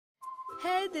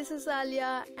Hey, this is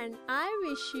Alia and I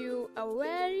wish you a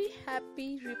very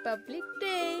happy Republic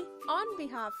Day on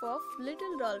behalf of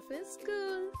Little Dolphin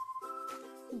School.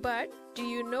 But do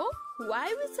you know why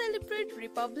we celebrate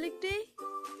Republic Day?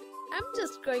 I'm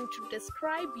just going to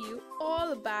describe you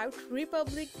all about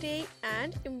Republic Day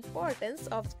and importance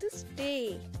of this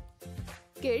day.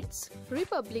 Kids,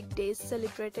 Republic Day is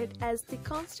celebrated as the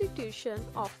Constitution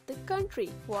of the country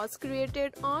was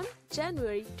created on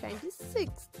January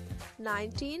 26,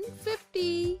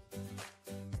 1950.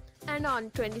 And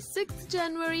on 26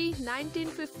 January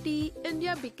 1950,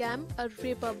 India became a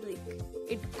republic.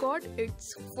 It got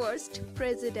its first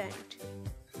president.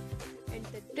 And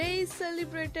the day is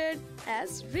celebrated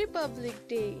as Republic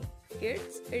Day.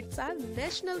 Kids, it's our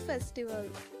national festival.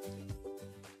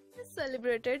 It's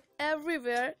celebrated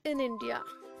everywhere in India.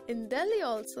 In Delhi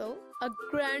also, a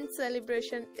grand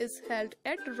celebration is held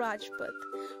at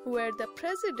Rajpath, where the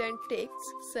president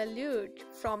takes salute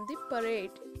from the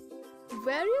parade.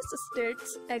 Various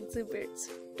states exhibits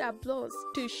tableaus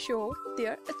to show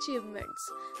their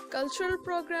achievements. Cultural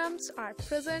programs are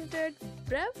presented,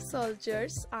 brave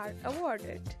soldiers are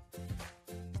awarded.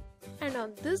 And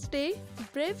on this day,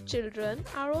 brave children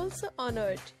are also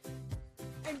honored.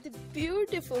 And the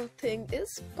beautiful thing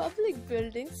is, public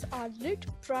buildings are lit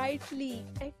brightly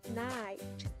at night.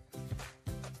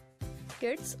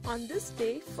 Kids, on this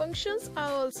day, functions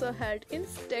are also held in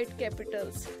state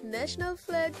capitals. National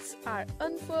flags are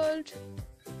unfurled.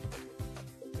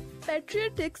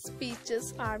 Patriotic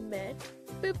speeches are made.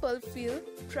 People feel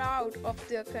proud of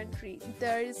their country.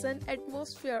 There is an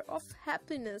atmosphere of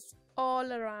happiness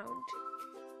all around.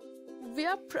 We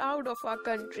are proud of our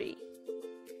country.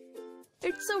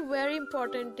 It's a very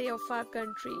important day of our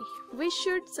country. We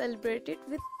should celebrate it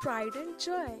with pride and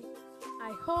joy.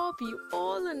 I hope you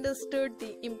all understood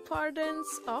the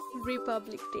importance of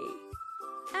Republic Day.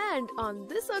 And on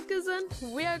this occasion,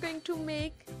 we are going to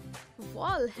make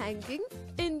wall hanging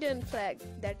Indian flag,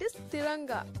 that is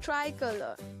Tiranga,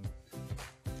 tricolor.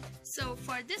 So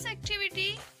for this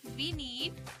activity, we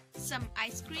need some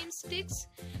ice cream sticks.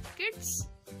 Kids,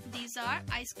 these are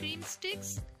ice cream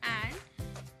sticks and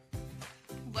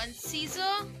one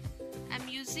scissor. I'm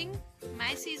using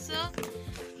my scissor.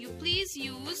 You please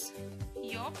use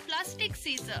your plastic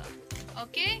scissor,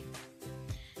 okay?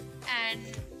 And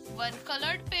one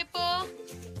colored paper.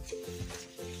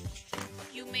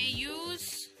 You may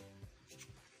use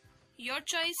your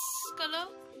choice color,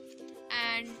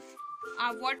 and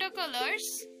our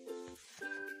watercolors,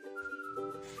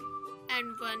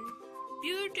 and one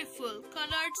beautiful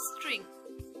colored string,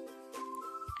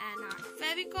 and our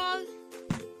Fevicol,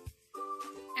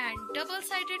 and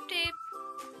double-sided tape,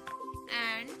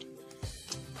 and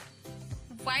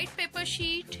white paper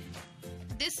sheet.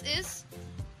 This is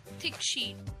thick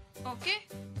sheet, okay?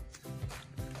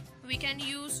 We can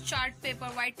use chart paper,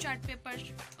 white chart paper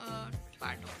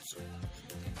part also,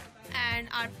 and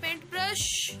our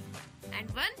paintbrush and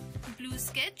one blue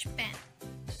sketch pen.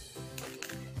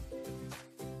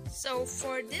 So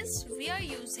for this, we are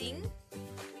using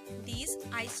these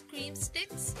ice cream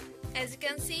sticks. As you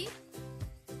can see,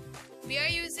 we are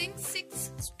using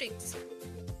 6 sticks.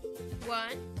 1,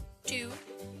 2,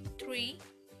 3,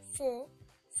 4,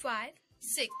 5,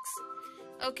 6.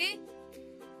 Okay.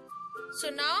 So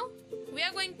now we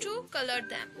are going to color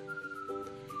them.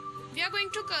 We are going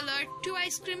to color 2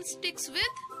 ice cream sticks with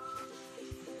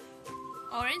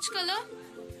orange color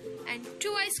and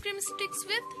 2 ice cream sticks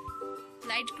with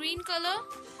light green color.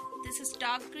 This is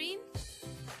dark green,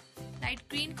 light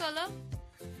green color,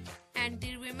 and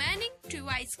the remaining 2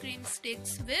 ice cream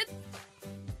sticks with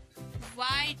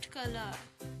white color.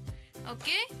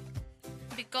 Okay,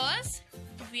 because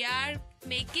we are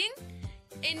making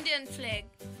Indian flag.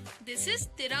 This is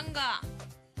Tiranga,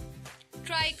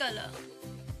 tricolor.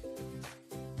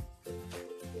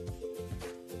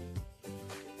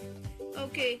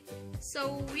 Okay,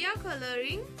 so we are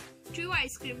coloring 2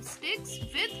 ice cream sticks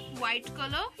with white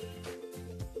color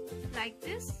like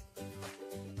this.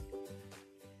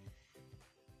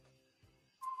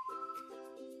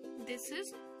 This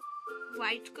is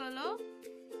white color.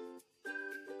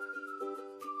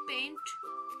 Paint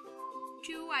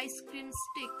 2 ice cream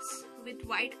sticks with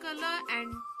white color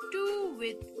and 2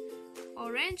 with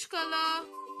orange color.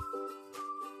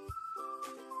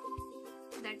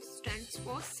 That stands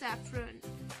for saffron.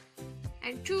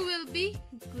 And 2 will be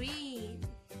green.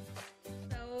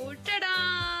 So,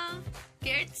 ta-da!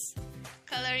 Kids,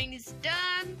 coloring is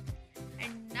done.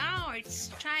 And now it's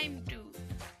time to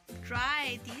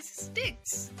dry these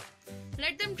sticks.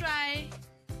 Let them dry.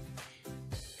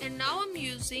 And now I'm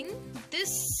using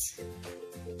this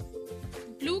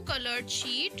blue colored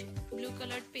sheet, blue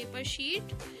colored paper sheet.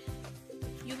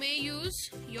 You may use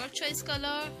your choice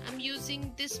color. I'm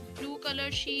using this blue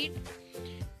color sheet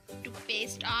to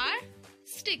paste our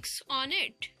sticks on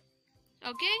it.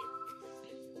 Okay.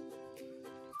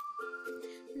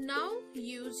 Now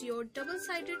use your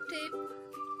double-sided tape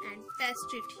and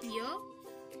paste it here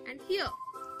and here.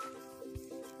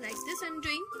 Like this I'm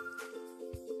doing.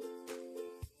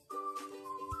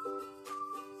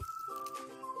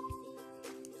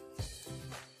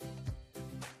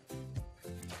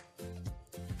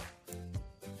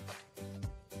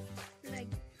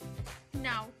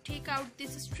 Now take out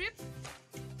this strip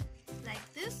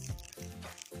like this.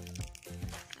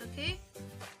 Okay.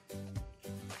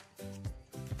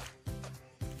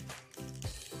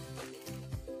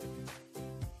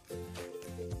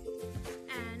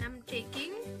 And I'm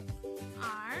taking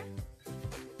our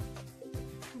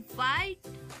white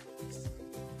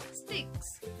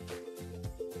sticks.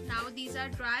 Now these are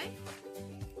dry.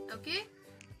 Okay.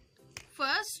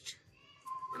 First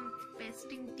I'm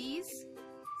pasting these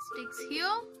sticks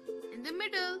here in the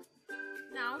middle.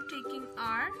 Now taking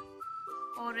our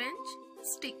orange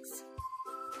sticks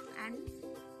and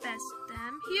paste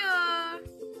them here.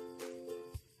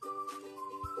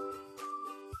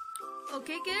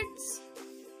 Okay kids,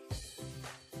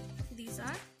 these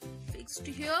are fixed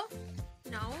here.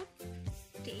 Now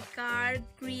take our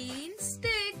green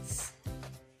sticks,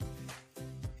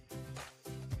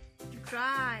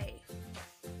 dry,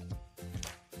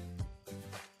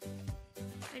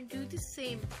 and do the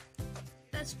same.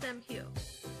 Paste them here.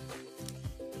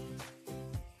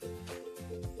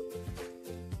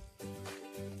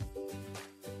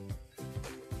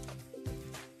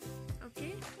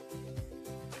 Okay,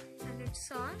 and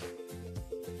it's our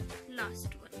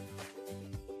last one.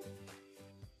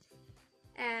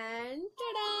 And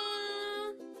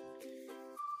ta-da!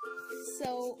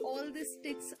 So all the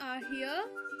sticks are here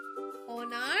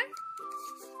on our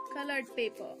colored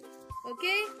paper.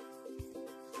 Okay,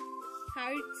 how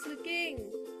it's looking?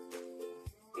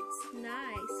 It's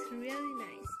nice, really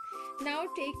nice. Now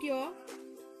take your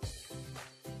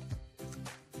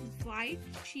white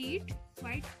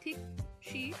thick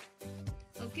sheet,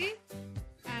 okay,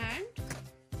 and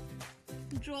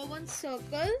draw one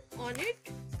circle on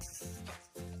it.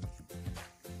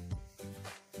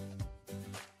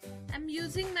 I'm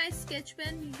using my sketch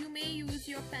pen. You may use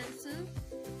your pencil.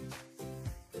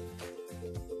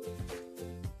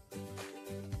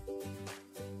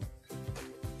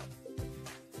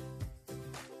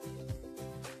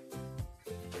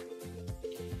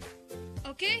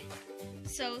 Okay,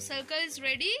 so circle is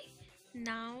ready.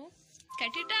 Now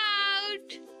cut it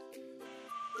out.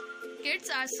 Kids,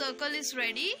 our circle is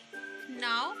ready.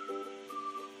 Now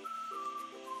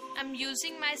I'm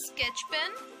using my sketch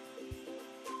pen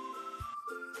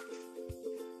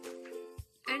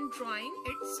and drawing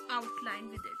its outline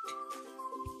with it.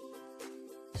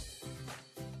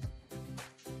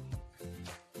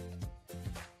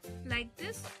 Like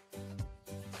this.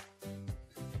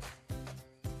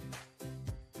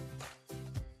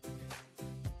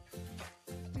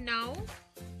 Now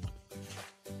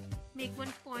make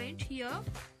one point here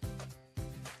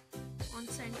on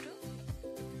center,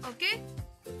 okay,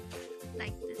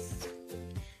 like this.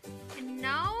 And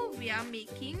now we are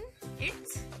making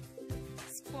its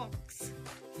spokes.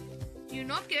 You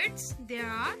know kids, there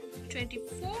are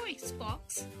 24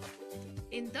 spokes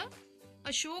in the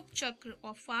Ashok Chakra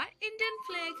of our Indian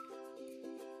flag.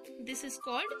 This is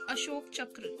called Ashok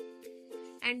Chakra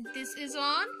and this is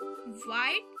on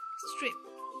white strip.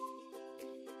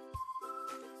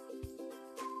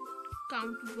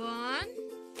 Count 1,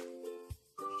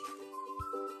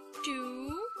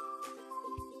 2,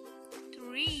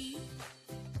 3,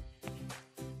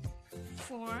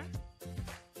 4,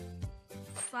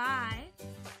 5,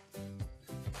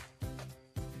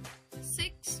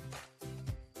 6,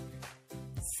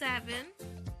 7,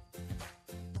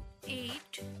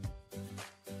 8,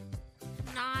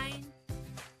 9,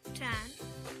 10,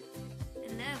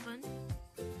 11,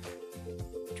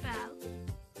 12,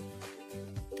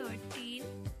 13,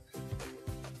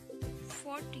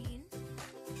 14,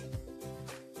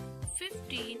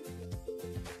 15,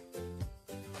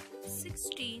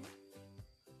 16,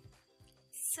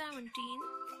 17,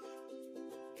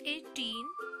 18,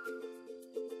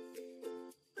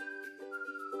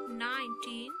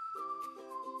 19,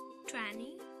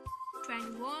 20,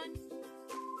 21,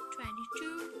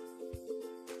 22,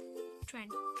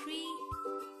 23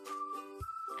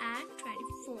 and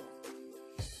 24.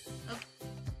 Okay.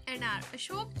 And our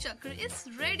Ashok Chakra is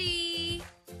ready.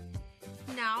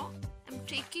 Now I'm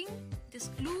taking this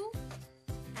glue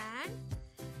and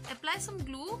apply some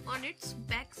glue on its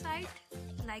back side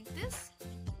like this.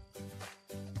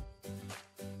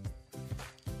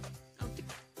 Okay.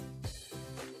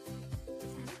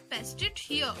 And paste it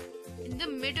here in the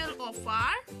middle of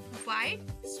our white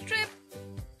strip.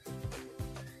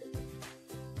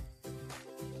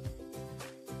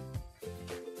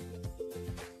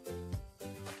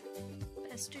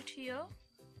 Paste it here.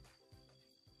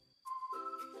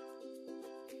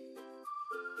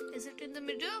 Is it in the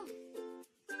middle?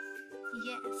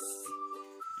 Yes.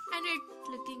 And it's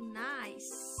looking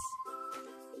nice.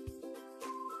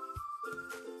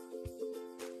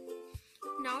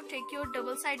 Now take your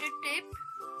double-sided tape.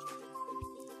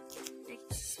 Take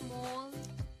a small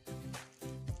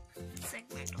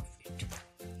segment of it.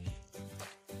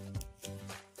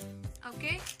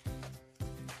 Okay.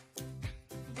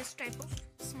 This type of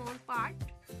small part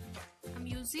I'm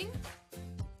using,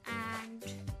 and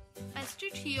paste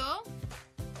it here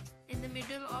in the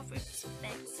middle of its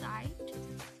back side.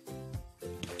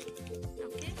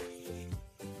 Okay.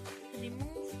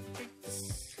 Remove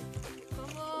its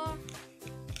cover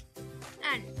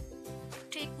and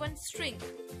take one string.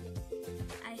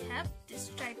 I have this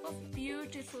type of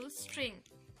beautiful string.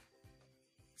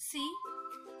 See?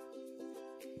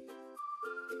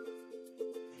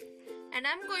 And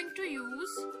I'm going to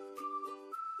use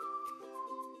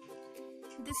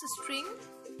this string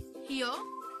here,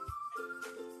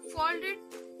 fold it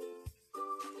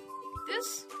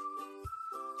this,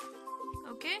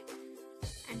 okay,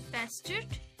 and paste it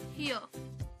here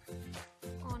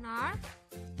on our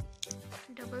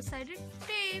double-sided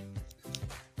tape.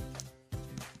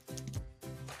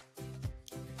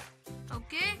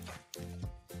 Okay,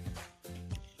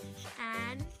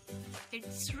 and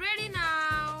it's ready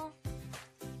now.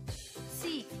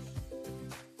 See,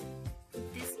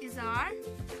 this is our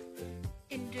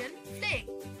Indian flag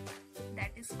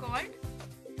that is called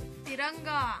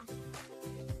Tiranga.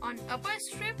 On upper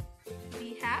strip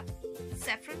we have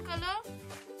saffron color,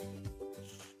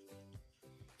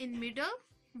 in middle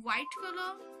white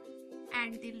color,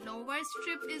 and the lower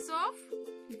strip is of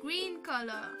green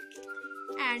color,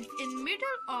 and in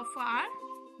middle of our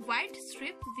white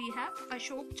strip we have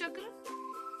Ashok Chakra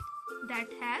that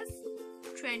has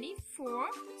 24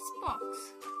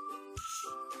 spokes.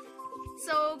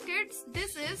 So kids,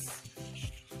 this is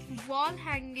wall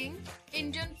hanging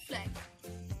Indian flag,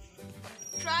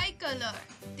 tricolor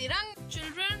Tiranga.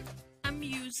 Children, I'm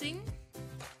using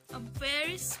a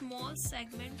very small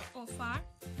segment of our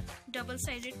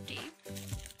double-sided tape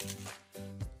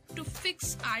to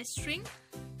fix our string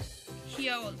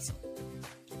here also.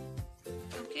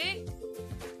 Okay,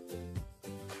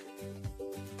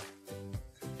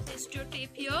 paste your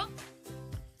tape here.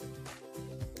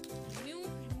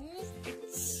 Remove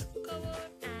its cover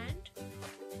and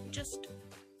just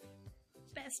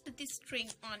paste the string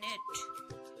on it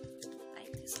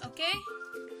like this. Okay,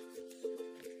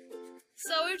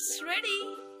 so it's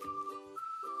ready.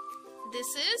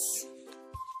 This is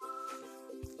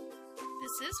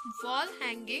wall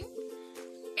hanging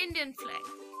Indian flag.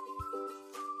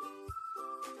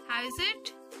 How is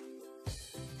it?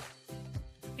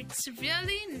 It's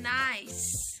really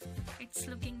nice. It's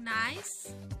looking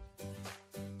nice.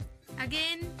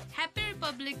 Again, Happy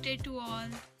Republic Day to all.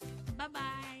 Bye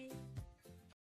bye.